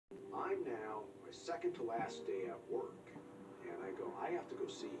my second to last day at work, and I go, I have to go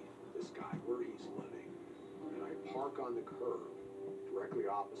see this guy, where he's living. And I park on the curb directly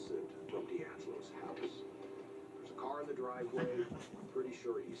opposite from D'Angelo's house. There's a car in the driveway. I'm pretty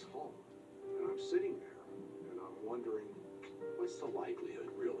sure he's home. And I'm sitting there, and I'm wondering, what's the likelihood,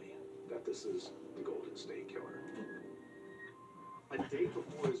 really, that this is the Golden State Killer? A day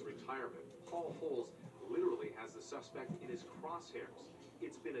before his retirement, Paul Holes literally has the suspect in his crosshairs.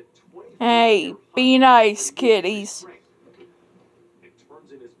 It's been a 20-year Hey, be nice, kiddies. And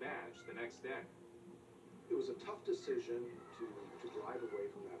turns in his badge the next day. It was a tough decision to drive away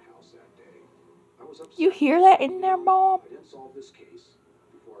from that house that day. I was upset. You hear that in there, Mom? I didn't solve this case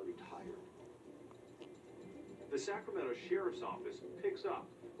before I retired. The Sacramento Sheriff's Office picks up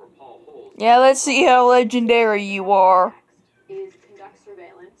where Paul Holes. Yeah, let's see how legendary you are. Is conduct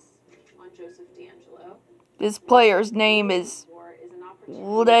surveillance on Joseph D'Angelo. This player's name is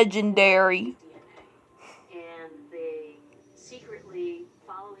legendary. And they secretly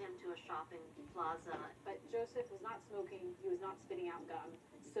follow him to a shopping plaza. But Joseph was not smoking, he was not spitting out gum.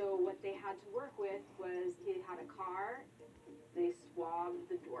 So what they had to work with was he had a car, they swabbed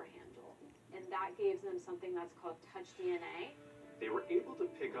the door handle. And that gave them something that's called touch DNA. They were able to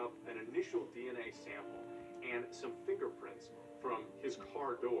pick up an initial DNA sample and some fingerprints from his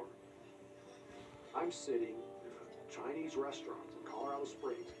car door. I'm sitting in a Chinese restaurant in Colorado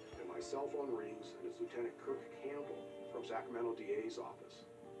Springs, and my cell phone rings, and it's Lieutenant Kirk Campbell from Sacramento DA's office.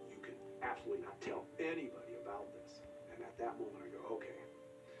 You can absolutely not tell anybody about this. And at that moment, I go, okay.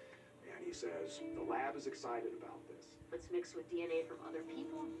 And he says, the lab is excited about this. It's mixed with DNA from other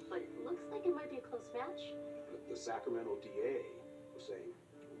people, but it looks like it might be a close match. The Sacramento DA was saying,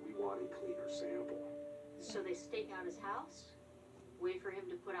 we want a cleaner sample. So they stake out his house, wait for him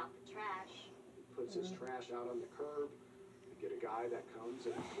to put out the trash. He puts his trash out on the curb, we get a guy that comes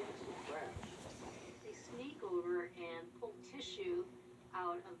and collects the trash. They sneak over and pull tissue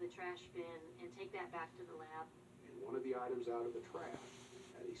out of the trash bin and take that back to the lab. And one of the items out of the trash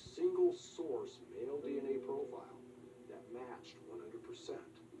had a single source male DNA profile that matched 100%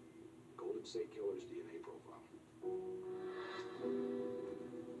 Golden State Killer's DNA profile.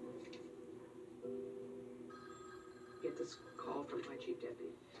 Get this call from my chief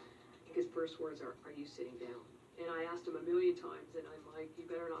deputy. His first words are you sitting down? And I asked him a million times, and I'm like, you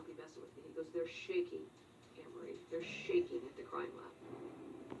better not be messing with me. He goes, they're shaking, Anne-Marie. They're shaking at the crime lab.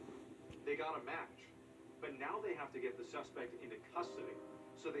 They got a match, but now they have to get the suspect into custody.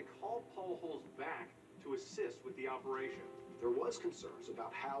 So they called Paul Holes back to assist with the operation. There was concerns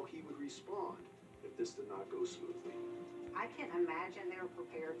about how he would respond if this did not go smoothly. I can imagine they were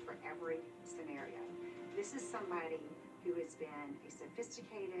prepared for every scenario. This is somebody who has been a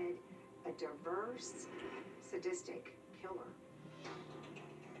sophisticated, a diverse, sadistic killer.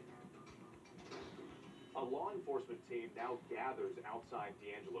 A law enforcement team now gathers outside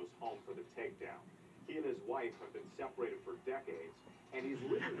D'Angelo's home for the takedown. He and his wife have been separated for decades, and he's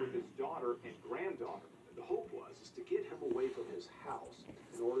living with his daughter and granddaughter. The hope was to get him away from his house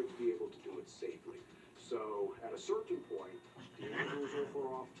in order to be able to do it safely. So at a certain point, D'Angelo's over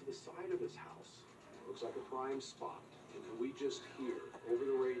off to the side of his house. Looks like a prime spot. And then we just hear over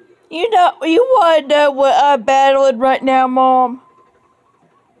the radio. You want to know what I'm battling right now, Mom?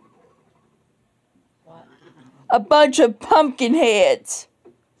 What? A bunch of pumpkin heads.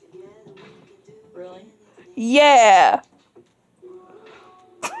 Really? Yeah.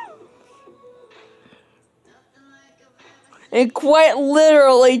 And quite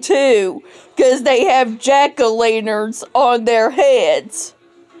literally, too, because they have jack-o'-lanterns on their heads.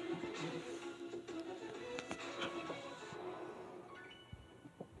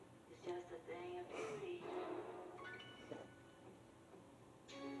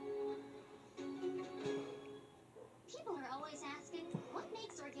 People are always asking, what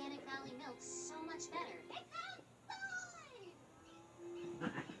makes Organic Valley milk so much better? It's outside!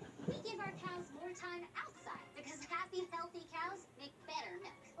 We give our cows more time outside because happy, healthy cows make better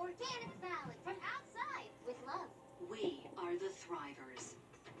milk. Organic Valley, from outside, with love. We are the Thrivers,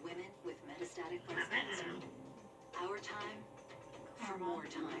 women with metastatic breast cancer. Our time for more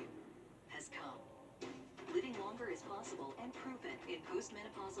time has come. Living longer is possible and proven in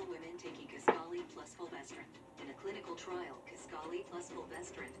postmenopausal women taking Kisqali plus fulvestrant. In a clinical trial, Kisqali plus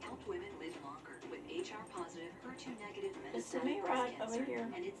fulvestrant helped women live longer with HR-positive, HER2-negative metastatic breast cancer,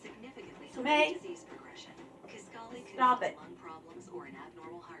 and it significantly delayed disease progression. Kisqali can cause lung problems or an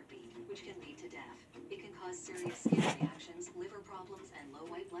abnormal heartbeat, which can lead to death. It can cause serious skin reactions, liver problems, and low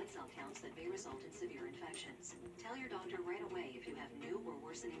white blood cell counts that may result in severe infections. Tell your doctor right away if you have new or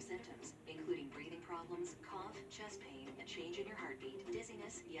worsening symptoms, including breathing problems, cough, chest pain, a change in your heartbeat,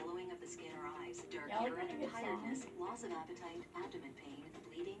 dizziness, yellowing of the skin or eyes. Urine tiredness, loss of appetite, abdomen pain,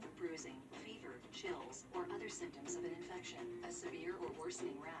 bleeding, bruising, fever, chills, or other symptoms of an infection, a severe or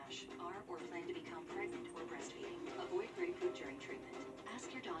worsening rash, are or plan to become pregnant or breastfeeding. Avoid grapefruit during treatment.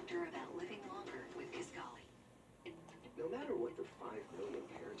 Ask your doctor about living longer with Kisqali. No matter what the 5 million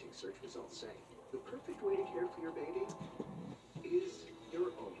parenting search results say, the perfect way to care for your baby is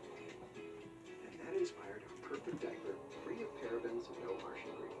your own way. And that inspired our perfect diaper, free of parabens and no harsh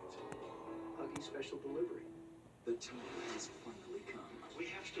ingredients. Huggies Special Delivery. The time has finally come. We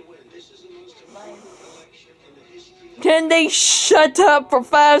have to win. This is the most important election in the history of... Can they shut up for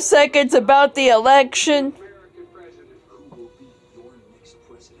 5 seconds about the election? American president. Who will be your next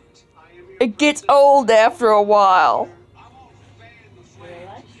president? I am your It gets old after a while.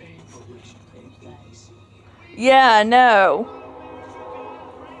 Yeah, I know.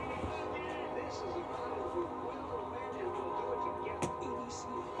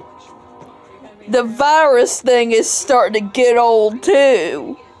 The virus thing is starting to get old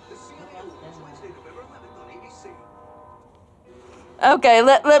too. Okay,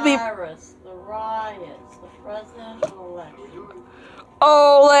 let me. Virus, the riots, the presidential election.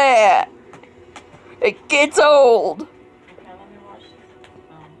 All that. It gets old. Okay, let me watch this.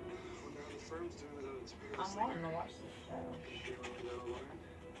 I'm wanting to watch this show.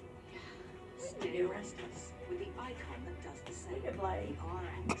 Stay restless with the icon that does the same. We could play.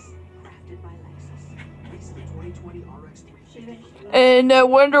 RX, crafted by Lexus. It's the 2020 RX 350. And no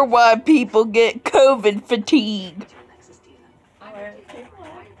wonder why people get COVID fatigue.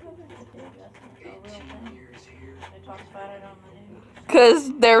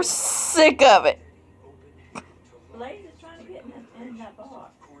 Because they're sick of it. Blaze is trying to get in that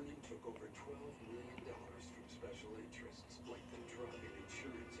box. Corning took over $12 million from special interests like the drug and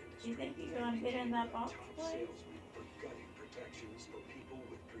insurance industry. You think you're going to get in that box, Blaze? Salesmen for gutting protections for people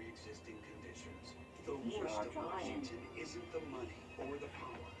with pre-existing conditions. The You worst sure are of trying. Washington isn't the money or the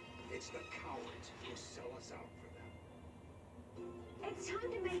power. It's the cowards who sell us out for them. It's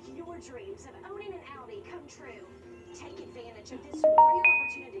time to make your dreams of owning an Audi come true. Take advantage of this rare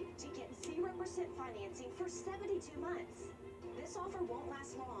opportunity to get 0% financing for 72 months. This offer won't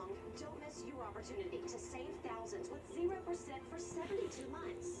last long. Don't miss your opportunity to save thousands with 0% for 72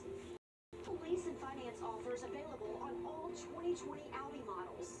 months. Lease and finance offers available on all 2020 Audi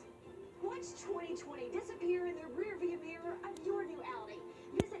models. Watch 2020 disappear in the rearview mirror of your new Audi.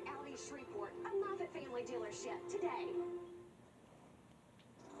 Visit Audi Shreveport, a Moffitt family dealership today.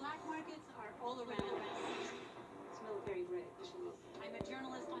 Black markets are all around us. Smell very rich. I'm a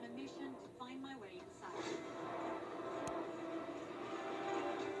journalist on a mission to find my way inside.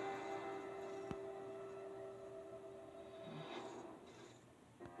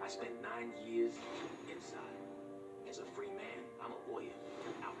 I spent 9 years inside. As a free man, I'm a lawyer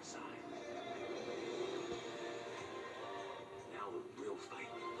outside. Now the real fight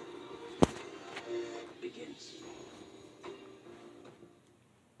begins.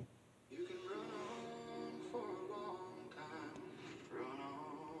 You can run on for a long time. Run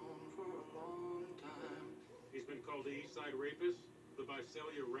on for a long time. He's been called the East Side Rapist, the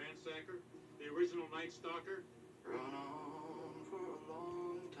Visalia Ransacker, the original Night Stalker, Run on for a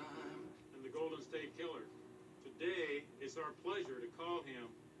long time. and the Golden State Killer. Today, it's our pleasure to call him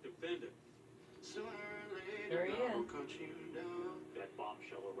Defendant. Sooner or There later, he God will is. cut you down. That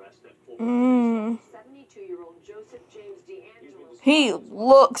bombshell arrest at full 72-year-old Joseph James DeAngelo. He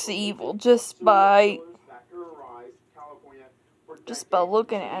looks evil just by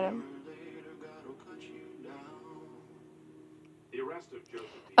looking at him. The arrest of Joseph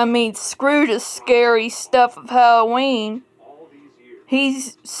I mean, screw the scary stuff of Halloween. all these years.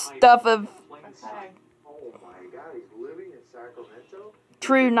 He's stuff of Plain sight. Oh my God, he's living in Sacramento?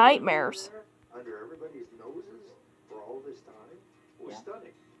 true nightmares. Under everybody's noses for all this time? It was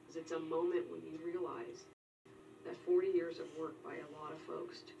stunning. Because it's a moment when you realize that 40 years of work by a lot of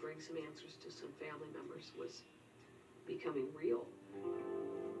folks to bring some answers to some family members was becoming real.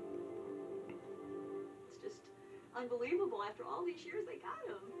 It's just unbelievable. After all these years, they got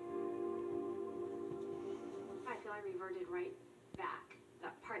him. I feel I reverted right back.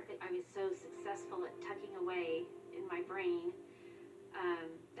 That part that I was so successful at tucking away in my brain,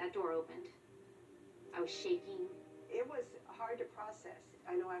 that door opened. I was shaking. It was hard to process.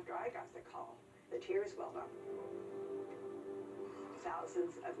 I know after I got the call, the tears welled up.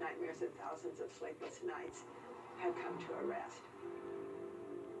 Thousands of nightmares and thousands of sleepless nights have come to a rest.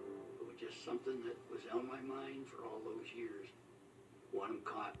 It was just something that was on my mind for all those years. Want him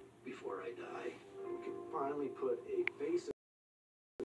caught before I die. We could finally put a face